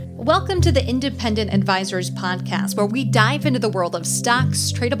Welcome to the Independent Advisors Podcast, where we dive into the world of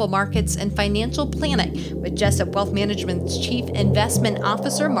stocks, tradable markets, and financial planning with Jessup Wealth Management's Chief Investment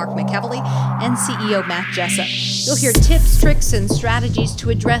Officer, Mark McEvely, and CEO, Matt Jessup. You'll hear tips, tricks, and strategies to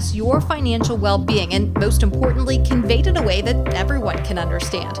address your financial well-being and, most importantly, conveyed in a way that everyone can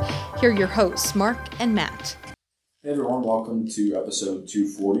understand. Here are your hosts, Mark and Matt. Hey everyone, welcome to episode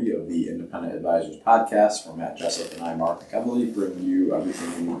 240 of the Independent Advisors Podcast, where Matt Jessup and I, Mark McEvely, bring you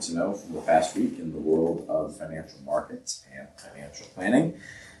everything you need to know from the past week in the world of financial markets and financial planning.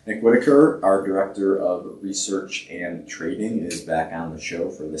 Nick Whitaker, our Director of Research and Trading, is back on the show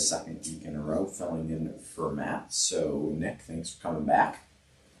for the second week in a row, filling in for Matt. So Nick, thanks for coming back.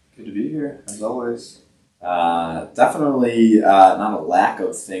 Good to be here, as always. Definitely not a lack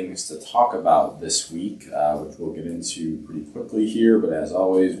of things to talk about this week, which we'll get into pretty quickly here, but as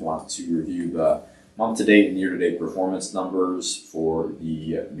always, want to review the month-to-date and year-to-date performance numbers for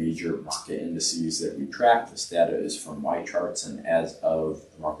the major market indices that we track. This data is from YCharts, and as of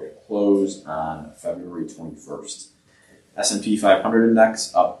the market close on February 21st. S&P 500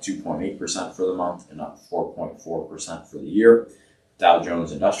 index up 2.8% for the month and up 4.4% for the year. Dow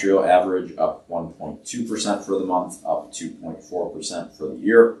Jones Industrial Average up 1.2% for the month, up 2.4% for the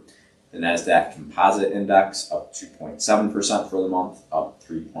year. The NASDAQ Composite Index up 2.7% for the month, up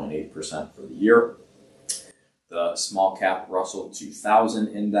 3.8% for the year. The Small Cap Russell 2000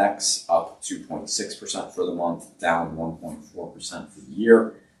 Index up 2.6% for the month, down 1.4% for the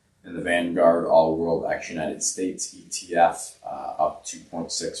year. And the Vanguard All World Ex United States ETF up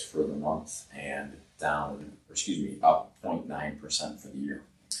 2.6% for the month and up 0.9% for the year.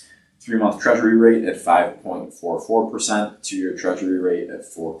 3-month Treasury rate at 5.44%, 2-year Treasury rate at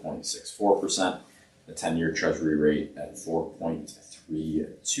 4.64%, the 10-year Treasury rate at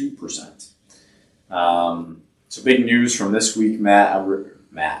 4.32%. So big news from this week, Matt.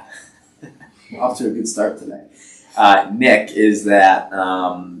 Off to a good start today. Nick, is that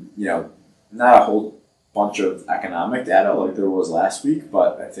not a whole bunch of economic data like there was last week,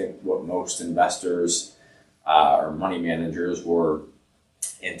 but I think what most investors or money managers were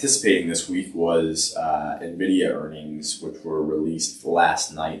anticipating this week was NVIDIA earnings, which were released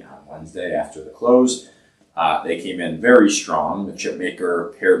last night on Wednesday after the close. They came in very strong. The chip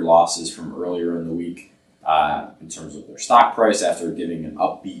maker pared losses from earlier in the week in terms of their stock price after giving an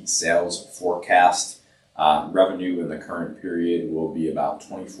upbeat sales forecast. Revenue in the current period will be about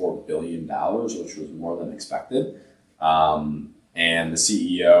 $24 billion, which was more than expected. And the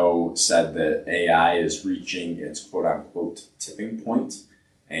CEO said that AI is reaching its quote-unquote tipping point,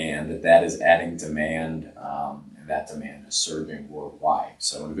 and that is adding demand, and that demand is surging worldwide.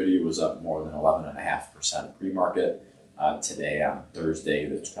 So NVIDIA was up more than 11.5% pre-market today on Thursday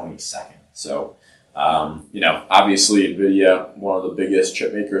the 22nd. So, obviously NVIDIA, one of the biggest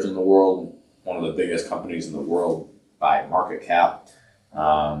chip makers in the world, one of the biggest companies in the world by market cap.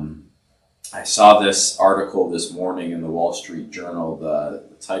 I saw this article this morning in the Wall Street Journal. The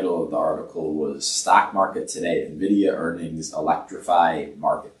title of the article was Stock Market Today, NVIDIA Earnings Electrify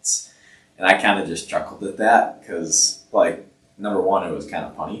Markets. And I kind of just chuckled at that because, number one, it was kind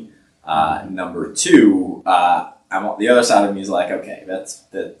of funny. Number two, I'm the other side of me is like, okay, that's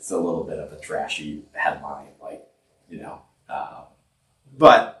a little bit of a trashy headline,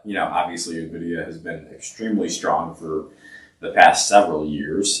 But, obviously NVIDIA has been extremely strong for the past several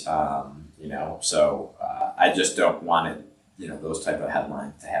years, so I just don't want it, those type of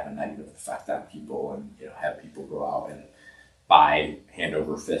headlines to have a negative effect on people and, have people go out and buy hand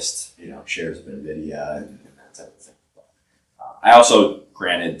over fist, shares of NVIDIA and that type of thing. I also,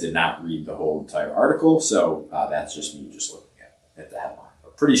 granted, did not read the whole entire article, so that's just me just looking at the headline.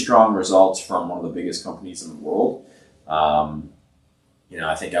 But pretty strong results from one of the biggest companies in the world.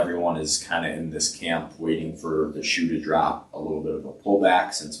 I think everyone is kind of in this camp waiting for the shoe to drop, a little bit of a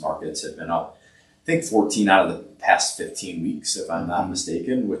pullback since markets have been up, I think 14 out of the past 15 weeks, if I'm not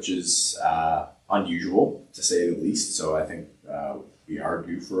mistaken, which is unusual to say the least. So I think we are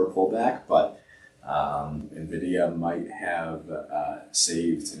due for a pullback, but NVIDIA might have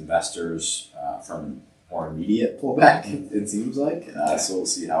saved investors from more immediate pullback, it seems like. So we'll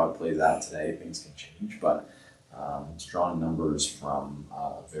see how it plays out today. Things can change, but strong numbers from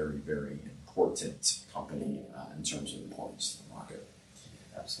a very, very important company in terms of importance to the market.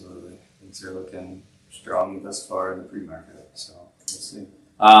 Absolutely. Things are looking strong thus far in the pre-market, so we'll see.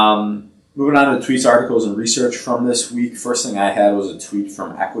 Moving on to tweets, articles, and research from this week. First thing I had was a tweet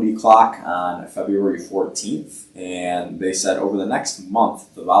from Equity Clock on February 14th, and they said over the next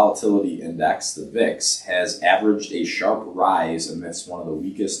month, the volatility index, the VIX, has averaged a sharp rise amidst one of the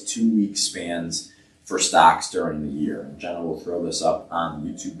weakest 2-week spans for stocks during the year. And Jenna will throw this up on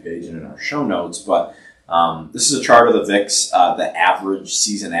the YouTube page and in our show notes, but this is a chart of the VIX, the average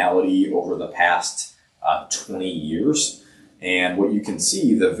seasonality over the past 20 years. And what you can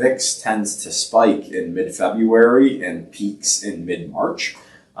see, the VIX tends to spike in mid-February and peaks in mid-March.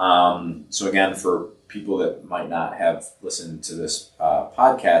 So again, for people that might not have listened to this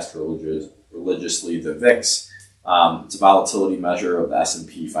podcast religiously, the VIX, it's a volatility measure of the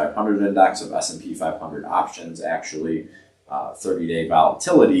S&P 500 index, of S&P 500 options, actually, 30-day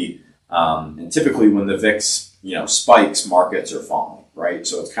volatility. And typically when the VIX, spikes, markets are falling, right?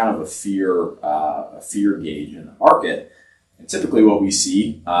 So it's kind of a fear gauge in the market. And typically what we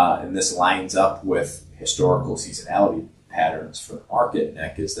see, and this lines up with historical seasonality patterns for the market,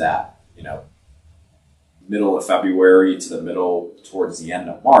 Nick, is that, middle of February to the middle towards the end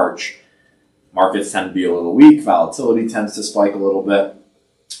of March, markets tend to be a little weak, volatility tends to spike a little bit.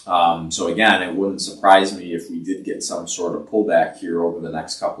 So again, it wouldn't surprise me if we did get some sort of pullback here over the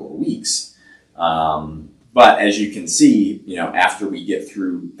next couple of weeks. But as you can see, after we get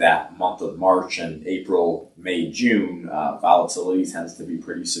through that month of March and April, May, June, volatility tends to be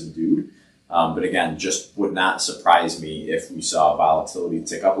pretty subdued. But again, just would not surprise me if we saw volatility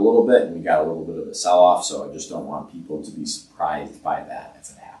tick up a little bit and we got a little bit of a sell-off. So I just don't want people to be surprised by that if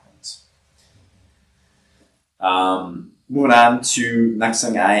it happens. Moving on to next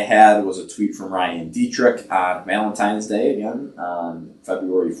thing I had was a tweet from Ryan Dietrich on Valentine's Day again on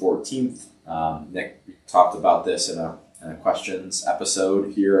February 14th. Nick talked about this in a questions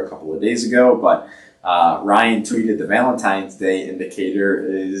episode here a couple of days ago, but Ryan tweeted, the Valentine's Day indicator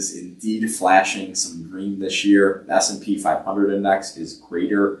is indeed flashing some green this year. The S&P 500 index is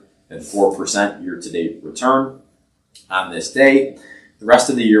greater than 4% year-to-date return on this day. The rest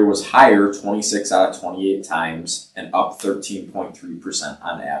of the year was higher 26 out of 28 times and up 13.3%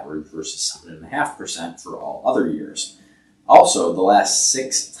 on average versus 7.5% for all other years. Also, the last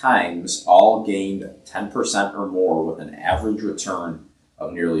 6 times all gained 10% or more with an average return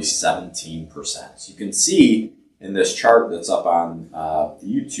of nearly 17%. So you can see in this chart that's up on the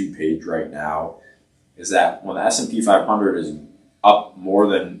YouTube page right now is that when the S&P 500 is up more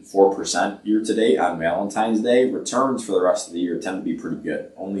than 4% year to date on Valentine's Day, returns for the rest of the year tend to be pretty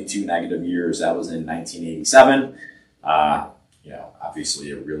good. Only 2 negative years. That was in 1987.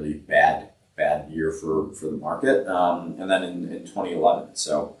 Obviously a really bad year for the market. And then in 2011.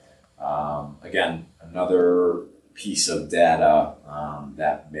 So again, another piece of data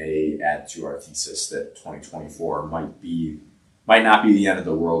that may add to our thesis that 2024 might not be the end of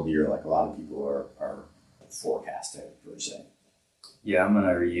the world year like a lot of people are forecasting per se. Yeah, I'm gonna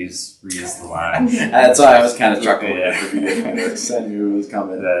reuse the line. That's why I was kind of chuckling at the beginning. I knew it was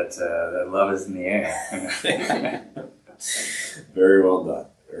coming. That love is in the air. Very well done.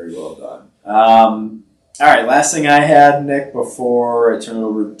 Very well done. All right, last thing I had, Nick, before I turn it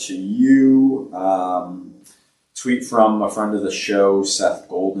over to you. Tweet from a friend of the show, Seth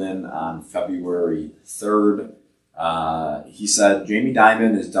Golden, on February 3rd. He said, Jamie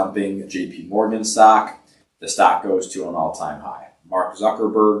Dimon is dumping JP Morgan stock. The stock goes to an all-time high. Mark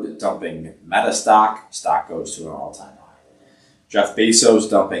Zuckerberg dumping Meta stock goes to an all-time high. Jeff Bezos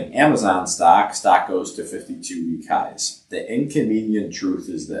dumping Amazon stock goes to 52-week highs. The inconvenient truth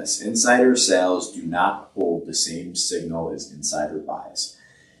is this: insider sales do not hold the same signal as insider buys.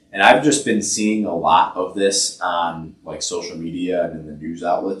 And I've just been seeing a lot of this on social media and in the news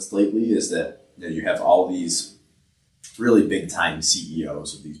outlets lately, is that you have all these really big time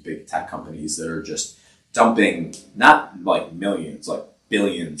CEOs of these big tech companies that are just dumping not millions,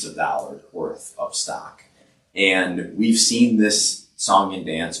 billions of dollars worth of stock. And we've seen this song and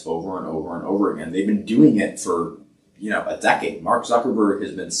dance over and over and over again. They've been doing it for, a decade. Mark Zuckerberg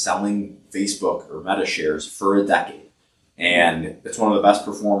has been selling Facebook or Meta shares for a decade. And it's one of the best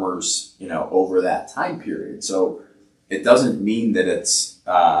performers, over that time period. So it doesn't mean that it's,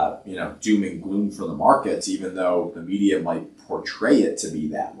 doom and gloom for the markets, even though the media might portray it to be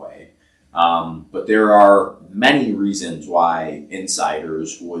that way. But there are many reasons why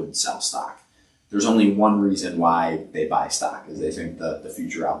insiders would sell stock. There's only one reason why they buy stock, is they think that the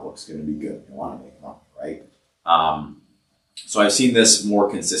future outlook is going to be good. They want to make money, right? So I've seen this more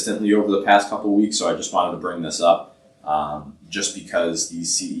consistently over the past couple of weeks, so I just wanted to bring this up. Just because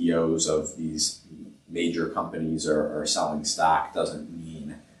these CEOs of these major companies are selling stock doesn't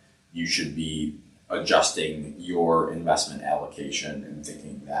mean you should be adjusting your investment allocation and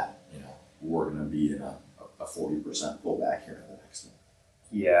thinking that, we're going to be in a 40% pullback here in the next one.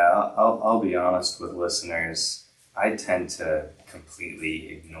 Yeah, I'll be honest with listeners. I tend to completely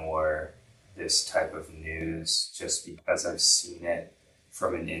ignore this type of news just because I've seen it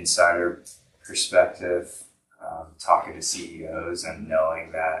from an insider perspective, talking to CEOs and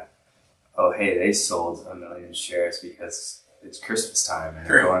knowing that, oh, hey, they sold 1 million shares because it's Christmas time and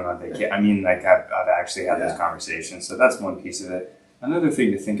they're going on vacation. I mean, like I've actually had those conversations. So that's one piece of it. Another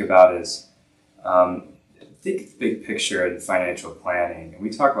thing to think about is think big picture in financial planning. And we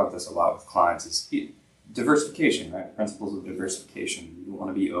talk about this a lot with clients is diversification, right? Principles of diversification. You don't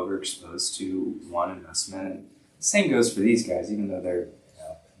want to be overexposed to one investment. The same goes for these guys, even though they're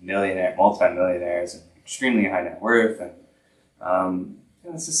millionaire, multi-millionaires and extremely high net worth. And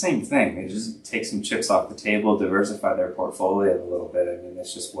it's the same thing. They just take some chips off the table, diversify their portfolio a little bit. I mean,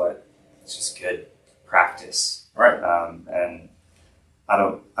 it's just good practice, right? And I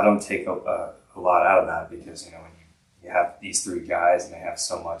don't take a lot out of that because when you have these three guys and they have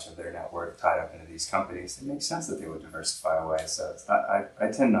so much of their net worth tied up into these companies, it makes sense that they would diversify away. So I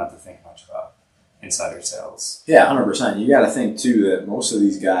tend not to think much about insider sales. Yeah, 100%. You got to think too that most of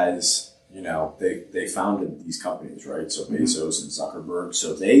these guys, they founded these companies, right? So Bezos and Zuckerberg.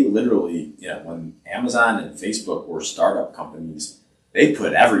 So they literally, when Amazon and Facebook were startup companies, they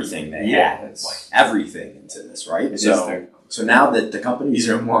put everything they had, like everything into this, right? So now that the companies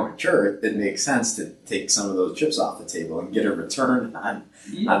are more mature, it makes sense to take some of those chips off the table and get a return on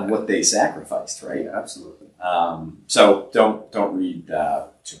what they sacrificed, right? Yeah, absolutely. So don't read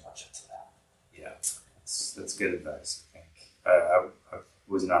too much into that. Yeah, that's good advice. I think I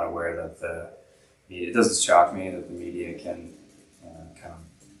was not aware that it doesn't shock me that the media can kind of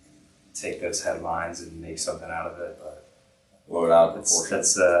take those headlines and make something out of it, but blow it out of proportion.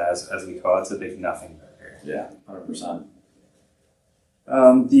 That's as we call it, it's a big nothing burger. Yeah, 100%.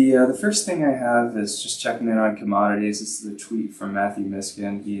 The first thing I have is just checking in on commodities. This is a tweet from Matthew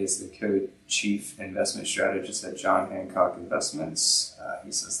Miskin. He is the co-chief investment strategist at John Hancock Investments.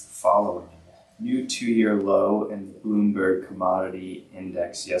 He says the following: new 2-year low in the Bloomberg Commodity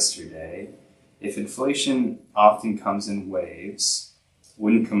Index yesterday. If inflation often comes in waves,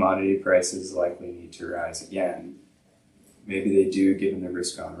 wouldn't commodity prices likely need to rise again? Maybe they do given the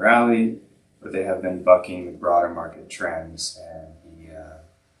risk-on rally, but they have been bucking the broader market trends. And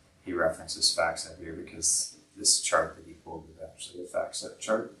he references FactSet here because this chart that he pulled is actually a FactSet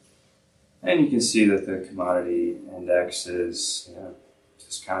chart. And you can see that the commodity index is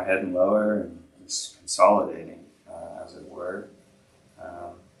just kind of heading lower and it's consolidating, as it were,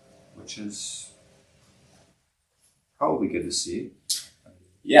 which is probably good to see.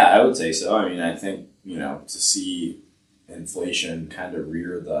 Yeah, I would say so. I mean, I think, to see inflation kind of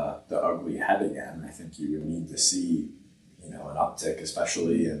rear the ugly head again, I think you would need to see, an uptick,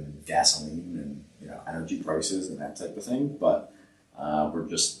 especially in gasoline and, energy prices and that type of thing. But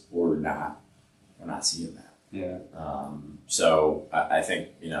we're not seeing that. Yeah. So I think,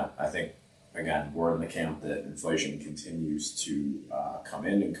 again, we're in the camp that inflation continues to come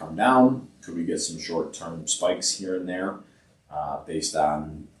in and come down. Could we get some short-term spikes here and there based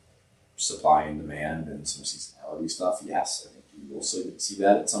on supply and demand and some seasonality stuff? Yes, I think you will see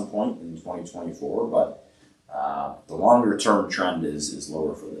that at some point in 2024, but the longer-term trend is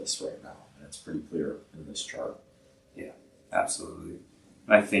lower for this right now, and it's pretty clear in this chart. Yeah, absolutely.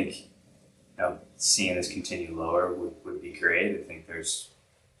 And I think seeing this continue lower would be great. I think there's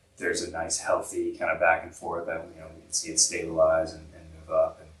a nice, healthy kind of back and forth that we can see it stabilize and move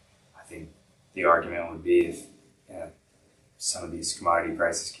up. And I think the argument would be if some of these commodity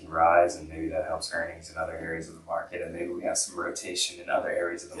prices can rise, and maybe that helps earnings in other areas of the market, and maybe we have some rotation in other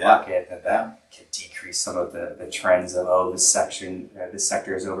areas of the market that can decrease some of the trends of this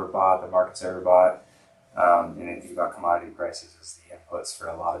sector is overbought, the market's overbought. And I think about commodity prices as the inputs for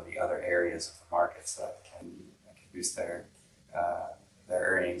a lot of the other areas of the markets that can boost their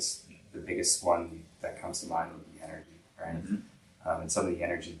earnings. The biggest one that comes to mind would be energy, right? Mm-hmm. And some of the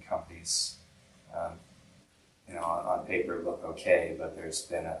energy companies, on paper look okay, but there's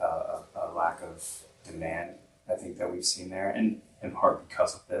been a lack of demand, I think, that we've seen there, and in part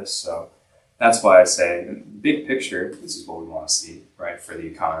because of this. So that's why I say, big picture, this is what we want to see, right, for the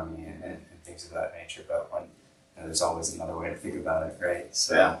economy and things of that nature. But when there's always another way to think about it, right?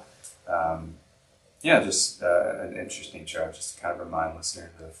 So, just an interesting chart, just to kind of remind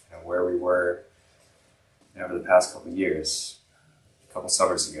listeners of where we were over the past couple of years. A couple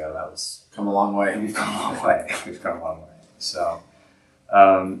summers ago, that was come a long way. We've come a long way. We've come a long way. So,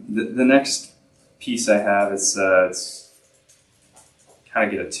 the next piece I have is it's kind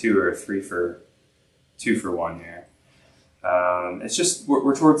of get a 2 or a 2 for 1 here. It's just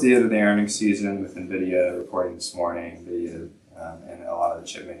we're towards the end of the earnings season with NVIDIA reporting this morning. NVIDIA and a lot of the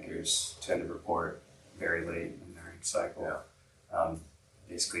chip makers tend to report very late in the earnings cycle. Yeah.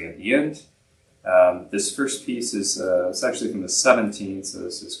 Basically at the end, This first piece is it's actually from the 17th, so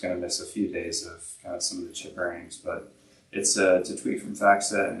this is going to miss a few days of kind of some of the chip earnings, but it's a tweet from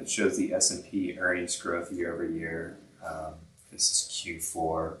FactSet, and it shows the S&P earnings growth year over year. This is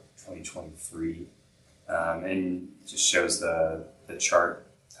Q4 2023, and just shows the chart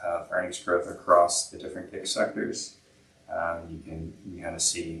of earnings growth across the different GIC sectors. You can kind of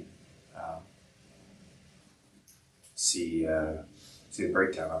see the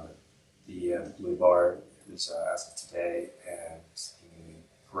breakdown of it. The blue bar is as of today, and the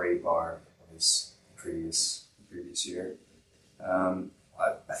gray bar was the previous year.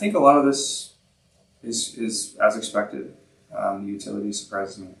 I think a lot of this is as expected. The utility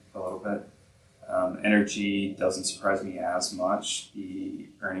surprises me a little bit. Energy doesn't surprise me as much. The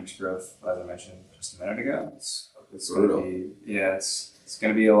earnings growth, as I mentioned just a minute ago, it's going to be it's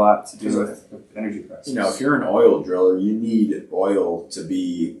going to be a lot to do with energy prices. You know, if you're an oil driller, you need oil to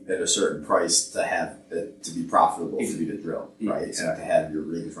be at a certain price to have it to be profitable for you to drill, right? Exactly. And to have your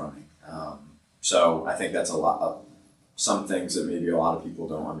rigs running. So I think that's a lot of some things that maybe a lot of people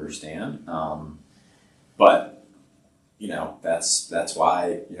don't understand. But you know, that's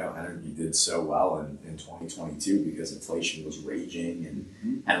why, you know, energy did so well in 2022, because inflation was raging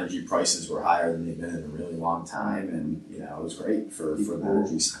and energy prices were higher than they've been in a really long time. And, you know, it was great for the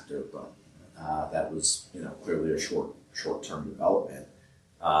energy sector, but that was, you know, clearly a short-term development.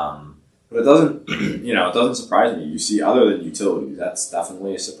 But it doesn't, you know, it doesn't surprise me. You see, other than utilities, that's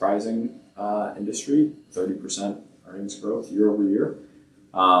definitely a surprising industry, 30% earnings growth year over year.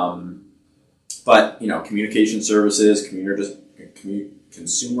 But, you know, communication services,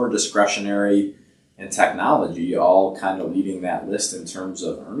 consumer discretionary, and technology all kind of leading that list in terms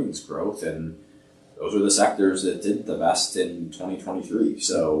of earnings growth. And those are the sectors that did the best in 2023.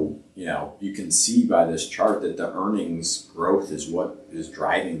 So, you know, you can see by this chart that the earnings growth is what is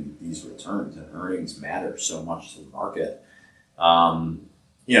driving these returns, and earnings matter so much to the market.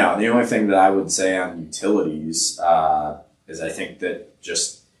 You know, the only thing that I would say on utilities is I think that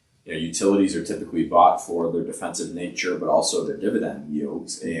just, you know, utilities are typically bought for their defensive nature, but also their dividend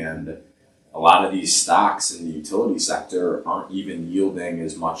yields. And a lot of these stocks in the utility sector aren't even yielding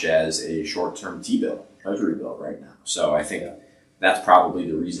as much as a short-term T-bill, treasury bill right now. So I think that's probably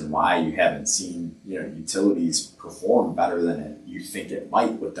the reason why you haven't seen, you know, utilities perform better than you think it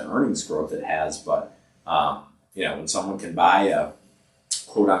might with the earnings growth it has. But, you know, when someone can buy a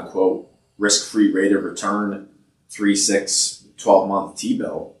quote-unquote risk-free rate of return 3, 6, 12-month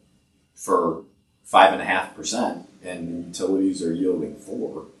T-bill for 5.5%, and utilities are yielding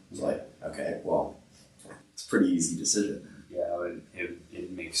 4%. It's like, okay, well, it's a pretty easy decision. Yeah,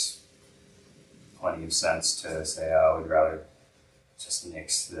 it makes plenty of sense to say, oh, we'd rather just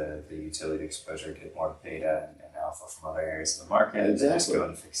nix the utility exposure, get more beta and alpha from other areas of the market, and just go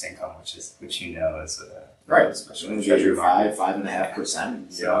into fixed income, which you know is right. Especially in the treasury market,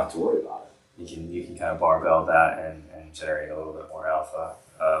 5.5%. You don't have to worry about it. You can kind of barbell that and generate a little bit more alpha.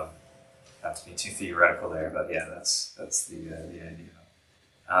 Not to be too theoretical there, but yeah, that's the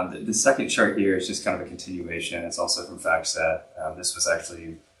idea. The second chart here is just kind of a continuation. It's also from FactSet. This was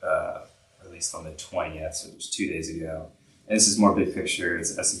actually released on the 20th, so it was 2 days ago. And this is more big picture.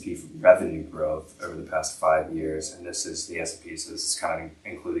 It's S&P revenue growth over the past 5 years, and this is the S&P, so this is kind of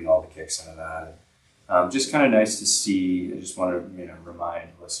including all the kicks into that. Just kind of nice to see. I just want to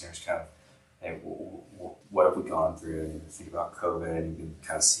remind listeners kind of, hey, what have we gone through? And you think about COVID, you can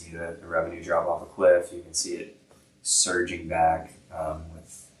kind of see the revenue drop off a cliff. You can see it surging back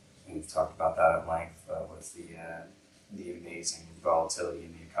we've talked about that at length with the amazing volatility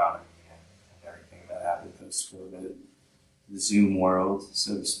in the economy and everything that happened post-COVID, the Zoom world,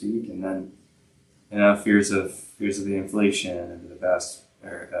 so to speak, and then fears of the inflation over the past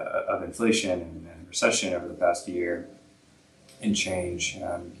of inflation and recession over the past year and change.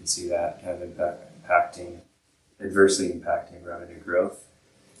 You can see that kind of adversely impacting revenue growth.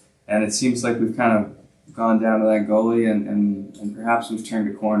 And it seems like we've kind of gone down to that gully and perhaps we've turned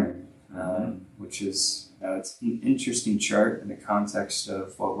a corner, which is, it's an interesting chart in the context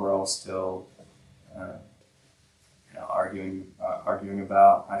of what we're all still arguing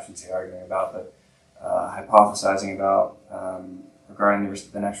about. I shouldn't say arguing about, but hypothesizing about regarding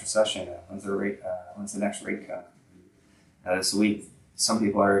the next recession. When's the next rate cut? This week, some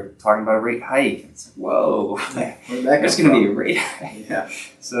people are talking about a rate hike. It's like, whoa, there's going to be a rate hike. Yeah.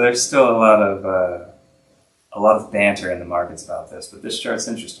 So there's still a lot of banter in the markets about this, but this chart's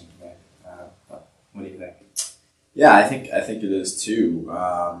interesting to me. What do you think? Yeah, I think it is too.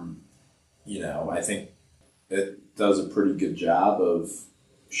 I think it does a pretty good job of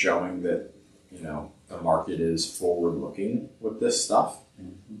showing that the market is forward looking with this stuff.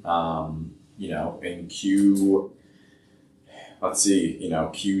 in Q1 of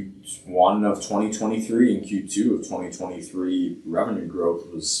 2023 and Q2 of 2023, revenue growth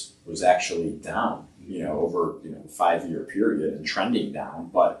was actually down, over, 5-year period and trending down.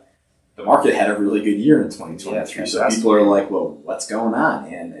 But the market had a really good year in 2023. So people are like, well, what's going on?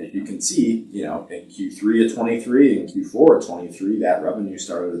 And as you can see, in Q3 of 23 and Q4 of 23, that revenue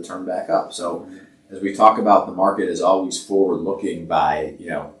started to turn back up. So as we talk about, the market is always forward looking by,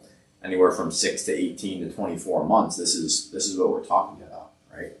 anywhere from 6 to 18 to 24 months. This is what we're talking about,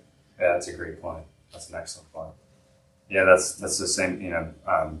 right? Yeah, that's a great point. That's an excellent point. Yeah, that's the same,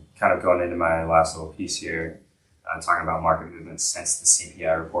 kind of going into my last little piece here, talking about market movements since the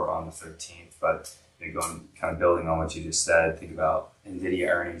CPI report on the 13th, but going kind of building on what you just said, think about NVIDIA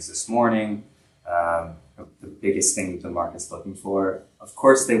earnings this morning. The biggest thing that the market's looking for, of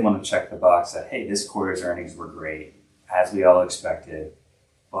course, they want to check the box that, hey, this quarter's earnings were great, as we all expected,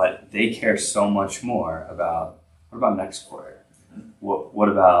 but they care so much more about, what about next quarter? What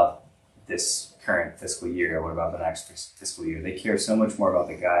about this current fiscal year? What about the next fiscal year? They care so much more about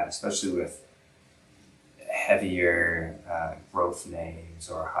the guide, especially with heavier growth names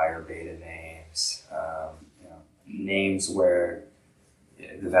or higher beta names, names where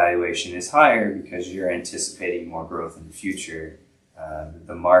the valuation is higher because you're anticipating more growth in the future.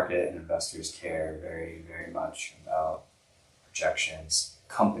 The market and investors care very, very much about projections,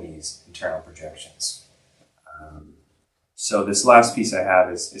 companies' internal projections. So this last piece I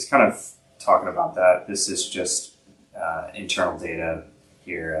have is kind of talking about that. This is just internal data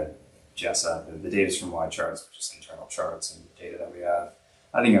here at Jessa. The data is from Y charts, but just internal charts and data that we have.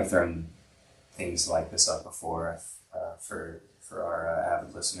 I think I've thrown things like this up before for our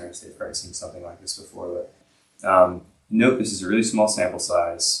avid listeners. They've probably seen something like this before. But note, this is a really small sample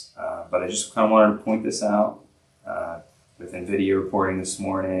size, but I just kind of wanted to point this out with NVIDIA reporting this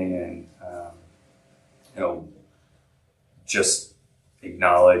morning, and just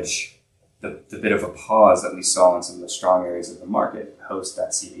acknowledge the bit of a pause that we saw in some of the strong areas of the market post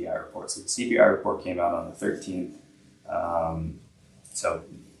that CPI report. So the CPI report came out on the 13th, so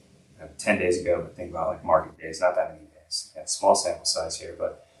 10 days ago, but think about like market days, not that many days. Yeah, small sample size here,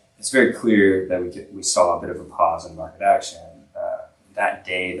 but it's very clear that we saw a bit of a pause in market action. That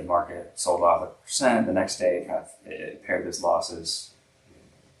day, the market sold off 1%. The next day, it paired those losses,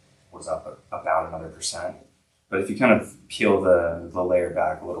 was up about another %. But if you kind of peel the layer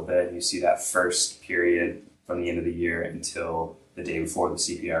back a little bit, you see that first period from the end of the year until the day before the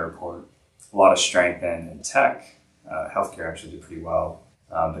CPI report. A lot of strength in tech. Healthcare actually did pretty well.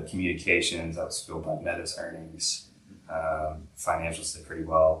 But communications, that was fueled by Meta's earnings. Financials did pretty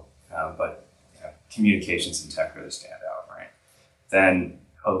well. But communications and tech really stand out, right? Then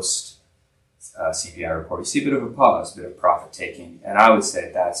post CPI report, you see a bit of a pause, a bit of profit taking. And I would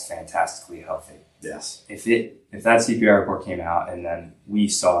say that's fantastically healthy. Yes. If that CPI report came out and then we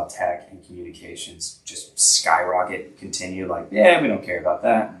saw tech and communications just skyrocket, continue like, yeah, we don't care about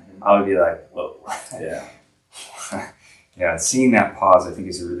that, I would be like, whoa. Yeah. Yeah, seeing that pause, I think,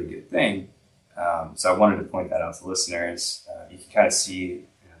 is a really good thing. So I wanted to point that out to listeners. You can kind of see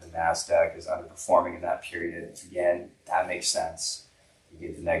the NASDAQ is underperforming in that period. Again, that makes sense. You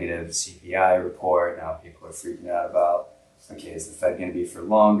get the negative CPI report. Now people are freaking out about, okay, is the Fed going to be for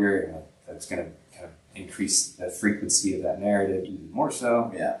longer? That's going to kind of increase the frequency of that narrative even more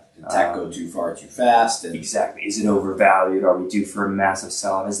so. Yeah. Did tech go too far too fast? Exactly. Is it overvalued? Are we due for a massive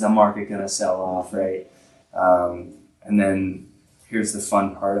sell-off? Is the market going to sell off, right? And then here's the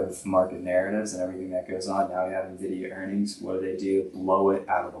fun part of market narratives and everything that goes on. Now we have NVIDIA earnings. What do? Blow it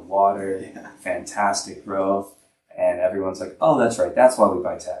out of the water. Yeah. Fantastic growth. And everyone's like, oh, that's right. That's why we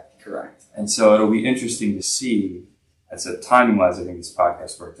buy tech. Correct. And so it'll be interesting to see. And so timing-wise, I think this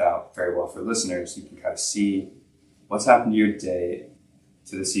podcast worked out very well for listeners. You can kind of see what's happened year to date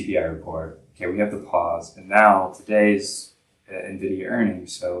to the CPI report. Okay, we have the pause. And now today's NVIDIA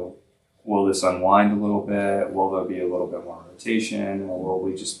earnings. So will this unwind a little bit? Will there be a little bit more rotation? Or will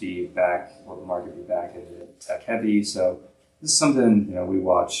we just be back, will the market be back into tech heavy? So this is something we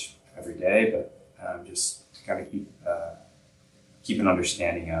watch every day, but just to kind of keep an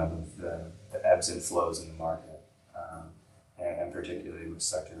understanding of the ebbs and flows in the market. And particularly with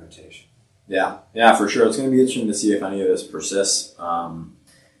sector rotation. Yeah, for sure. It's going to be interesting to see if any of this persists,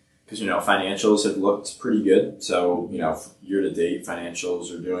 because financials have looked pretty good. So year to date,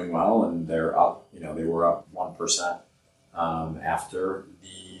 financials are doing well, and they're up. They were up 1% after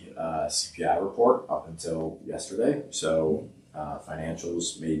the CPI report up until yesterday. So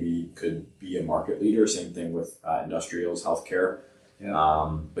financials maybe could be a market leader. Same thing with industrials, healthcare.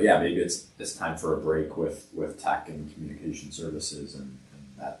 Yeah. But yeah, maybe it's time for a break with tech and communication services and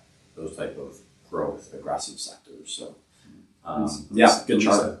those type of growth aggressive sectors. So Good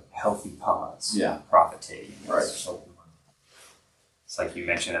chart. Healthy pause. Yeah. Profit taking. Right. It's like you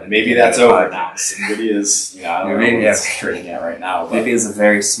mentioned at the maybe beginning that's of the over podcast. now. Nvidia's, I don't know what it's trading at right now. But Maybe it's a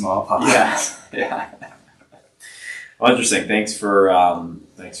very small pause. Yeah. Well, interesting. Thanks for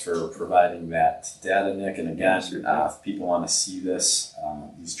providing that data, Nick. And again, if people want to see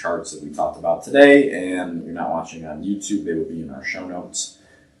these charts that we talked about today, and you're not watching on YouTube, they will be in our show notes.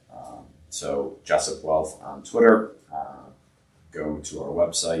 So Jessup Wealth on Twitter. Go to our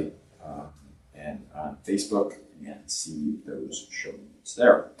website and on Facebook and see those show notes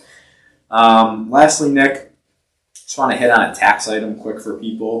there. Lastly, Nick, just want to hit on a tax item quick for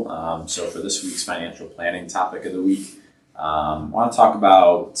people. So for this week's financial planning topic of the week, I want to talk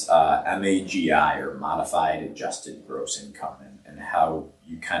about MAGI, or Modified Adjusted Gross Income, and how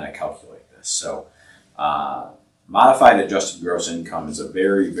you kind of calculate this. So Modified Adjusted Gross Income is a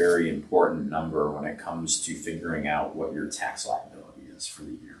very, very important number when it comes to figuring out what your tax liability is for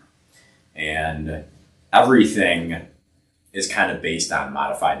the year. And everything is kind of based on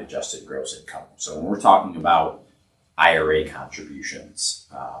Modified Adjusted Gross Income. So when we're talking about IRA contributions,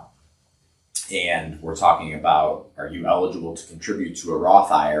 and we're talking about, are you eligible to contribute to a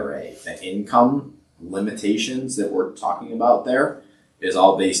Roth IRA? The income limitations that we're talking about there is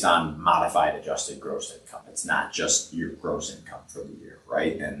all based on Modified Adjusted Gross Income. It's not just your gross income for the year,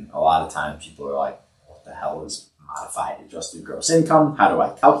 right? And a lot of times people are like, what the hell is Modified Adjusted Gross Income? How do I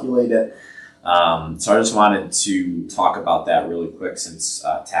calculate it? So I just wanted to talk about that really quick, since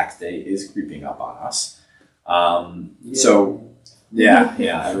tax day is creeping up on us. So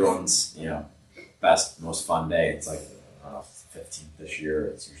everyone's, best, most fun day. It's like, I don't know, 15th this year.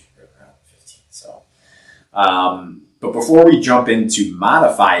 It's usually around 15th. So, but before we jump into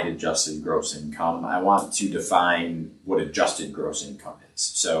Modified Adjusted Gross Income, I want to define what adjusted gross income is.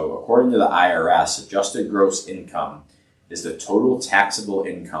 So according to the IRS, adjusted gross income is the total taxable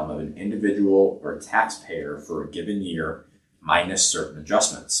income of an individual or taxpayer for a given year minus certain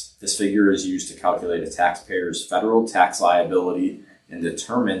adjustments. This figure is used to calculate a taxpayer's federal tax liability and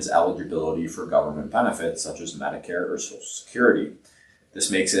determines eligibility for government benefits such as Medicare or Social Security.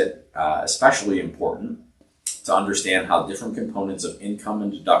 This makes it especially important to understand how different components of income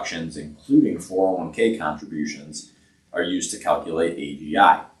and deductions, including 401k contributions, are used to calculate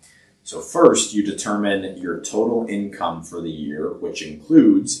AGI. So first, you determine your total income for the year, which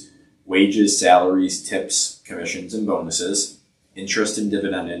includes wages, salaries, tips, commissions, and bonuses, interest and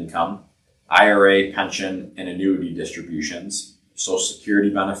dividend income, IRA, pension, and annuity distributions, Social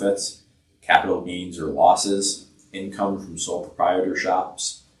Security benefits, capital gains or losses, income from sole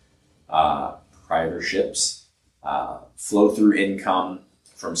proprietorships, flow-through income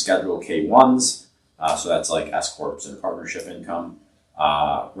from Schedule K-1s, so that's like S-Corps and partnership income,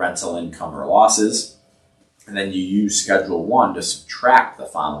 rental income or losses. And then you use Schedule 1 to subtract the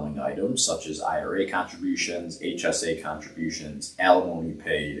following items, such as IRA contributions, HSA contributions, alimony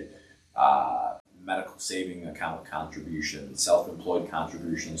paid, medical saving account contributions, self-employed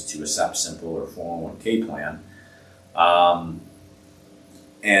contributions to a SEP Simple or 401k plan.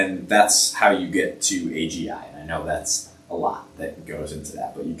 And that's how you get to AGI. And I know that's a lot that goes into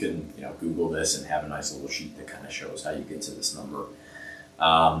that, but you can Google this and have a nice little sheet that kind of shows how you get to this number.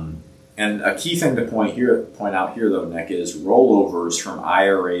 And a key thing to point out here, though, Nick, is rollovers from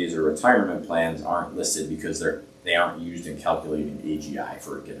IRAs or retirement plans aren't listed because they aren't used in calculating AGI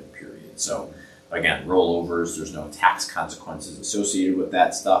for a given period. So again, rollovers, there's no tax consequences associated with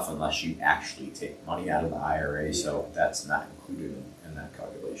that stuff unless you actually take money out of the IRA. So that's not included in that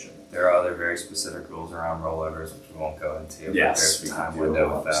calculation. There are other very specific rules around rollovers, which we won't go into. Yes, but there's a time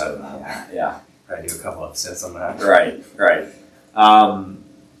window with that. Yeah. I do a couple episodes on that. Right.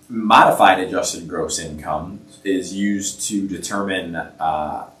 Modified adjusted gross income is used to determine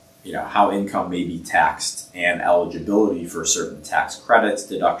how income may be taxed and eligibility for certain tax credits,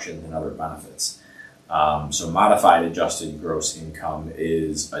 deductions, and other benefits. So modified adjusted gross income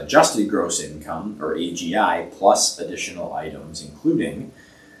is adjusted gross income, or AGI, plus additional items, including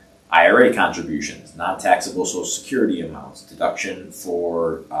IRA contributions, non-taxable Social Security amounts, deduction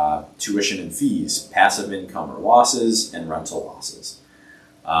for tuition and fees, passive income or losses, and rental losses.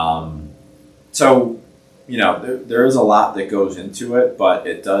 There is a lot that goes into it, but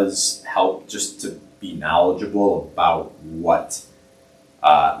it does help just to be knowledgeable about what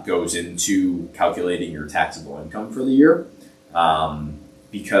goes into calculating your taxable income for the year.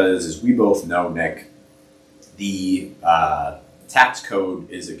 Because as we both know, Nick, the tax code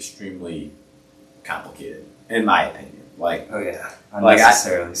is extremely complicated, in my opinion. Like, Oh yeah, Like,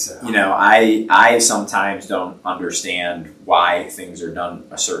 unnecessarily so. I sometimes don't understand why things are done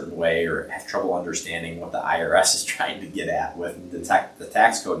a certain way, or have trouble understanding what the IRS is trying to get at with the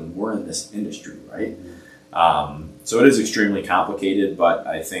tax code, and we're in this industry, right? So it is extremely complicated, but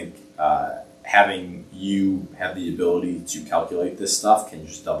I think having you have the ability to calculate this stuff can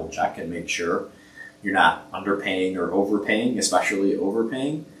just double check and make sure you're not underpaying or overpaying, especially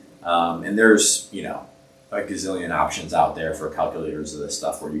overpaying. And there's, a gazillion options out there for calculators of this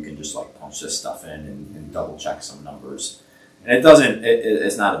stuff where you can just like punch this stuff in and double check some numbers. And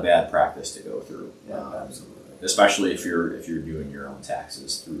it's not a bad practice to go through. Yeah, absolutely. Especially if you're doing your own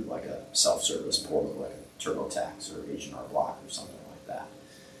taxes through like a self-service portal like a TurboTax or H&R Block or something like that.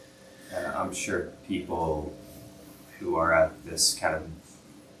 And I'm sure people who are at this kind of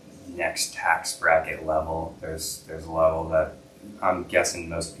next tax bracket level, there's a level that I'm guessing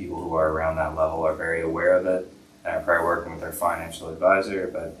most people who are around that level are very aware of it and are probably working with their financial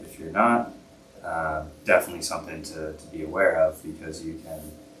advisor. But if you're not, definitely something to be aware of, because you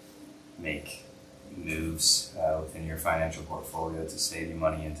can make moves within your financial portfolio to save you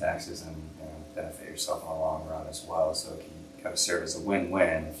money in taxes and benefit yourself in the long run as well. So it can kind of serve as a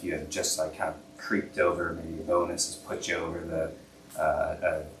win-win. If you have just like kind of creeped over, maybe your bonus has put you over the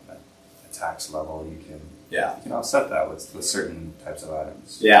a tax level, you can offset that with certain types of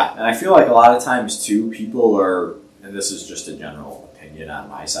items. Yeah, and I feel like a lot of times too, people are, and this is just a general opinion on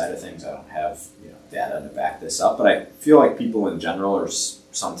my side of things, I don't have data to back this up, but I feel like people in general are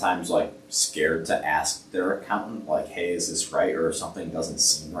sometimes like scared to ask their accountant, like, hey, is this right? Or if something doesn't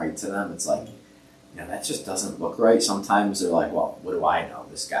seem right to them, it's like, that just doesn't look right. Sometimes they're like, well, what do I know?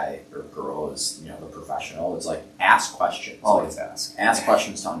 This guy or girl is, the professional. It's like, ask questions. Always like, ask. Ask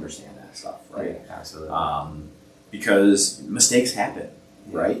questions to understand that stuff, right? Yeah, absolutely. Because mistakes happen,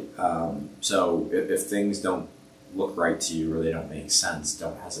 right? So if things don't look right to you or they don't make sense,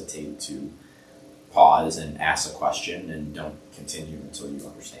 don't hesitate to pause and ask a question, and don't continue until you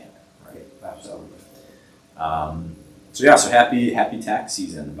understand it, right? Absolutely. So happy tax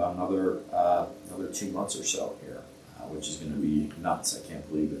season. About another 2 months or so here, which is going to be nuts. I can't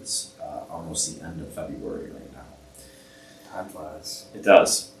believe it's almost the end of February right now. Time flies. It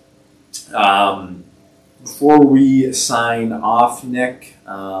does. Before we sign off, Nick,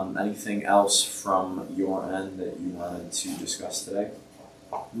 anything else from your end that you wanted to discuss today?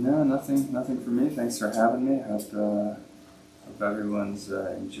 No, nothing for me. Thanks for having me. Hope everyone's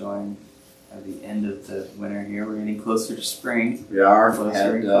enjoying the end of the winter here. We're getting closer to spring. We are. We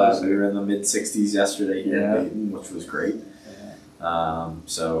were in the mid-60s yesterday here in Dayton, which was great. Yeah.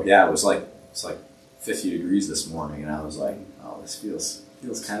 It was like 50 degrees this morning, and I was like, oh, this feels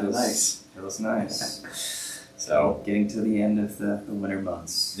kind of nice. Feels nice. So getting to the end of the winter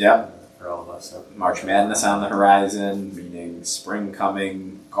months. Yeah. For all of us. March Madness on the horizon, meaning spring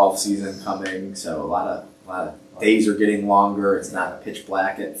coming, golf season coming. So a lot of days are getting longer. It's not pitch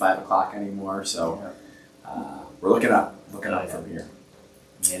black at 5 o'clock anymore. So we're looking up from here.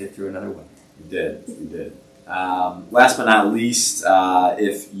 Made it through another winter. We did. Last but not least,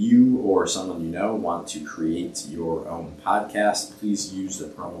 if you or someone you know want to create your own podcast, please use the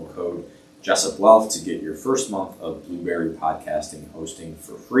promo code Jessup Wealth to get your first month of Blueberry podcasting hosting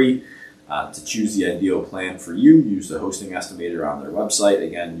for free. To choose the ideal plan for you, use the hosting estimator on their website.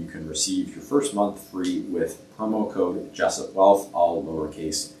 Again, you can receive your first month free with promo code Jessup Wealth, all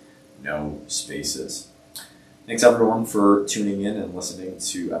lowercase, no spaces. Thanks everyone for tuning in and listening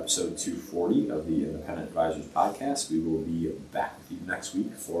to episode 240 of the Independent Advisors Podcast. We will be back with you next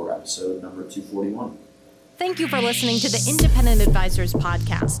week for episode number 241. Thank you for listening to the Independent Advisors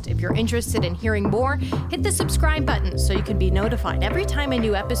Podcast. If you're interested in hearing more, hit the subscribe button so you can be notified every time a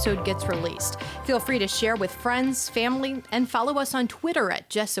new episode gets released. Feel free to share with friends, family, and follow us on Twitter at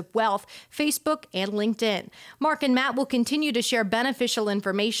Jessup Wealth, Facebook, and LinkedIn. Mark and Matt will continue to share beneficial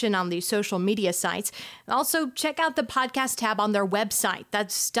information on these social media sites. Also, check out the podcast tab on their website.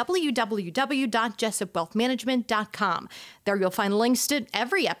 That's www.jessupwealthmanagement.com. There you'll find links to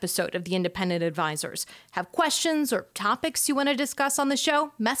every episode of the Independent Advisors. Have questions or topics you want to discuss on the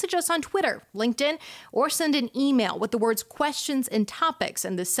show? Message us on Twitter, LinkedIn, or send an email with the words questions and topics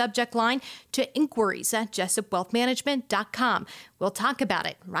in the subject line to inquiries@jessupwealthmanagement.com. We'll talk about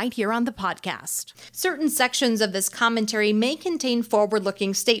it right here on the podcast. Certain sections of this commentary may contain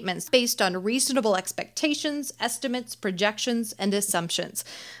forward-looking statements based on reasonable expectations, estimates, projections, and assumptions.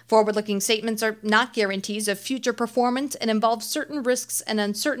 Forward-looking statements are not guarantees of future performance and involve certain risks and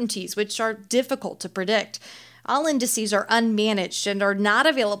uncertainties which are difficult to predict. All indices are unmanaged and are not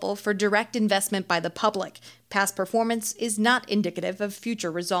available for direct investment by the public. Past performance is not indicative of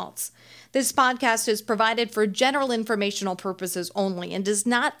future results. This podcast is provided for general informational purposes only and does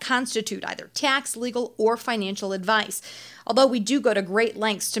not constitute either tax, legal, or financial advice. Although we do go to great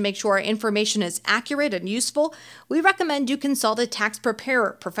lengths to make sure our information is accurate and useful, we recommend you consult a tax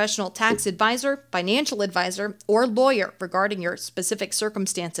preparer, professional tax advisor, financial advisor, or lawyer regarding your specific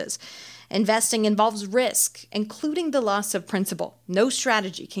circumstances. Investing involves risk, including the loss of principal. No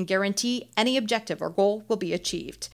strategy can guarantee any objective or goal will be achieved.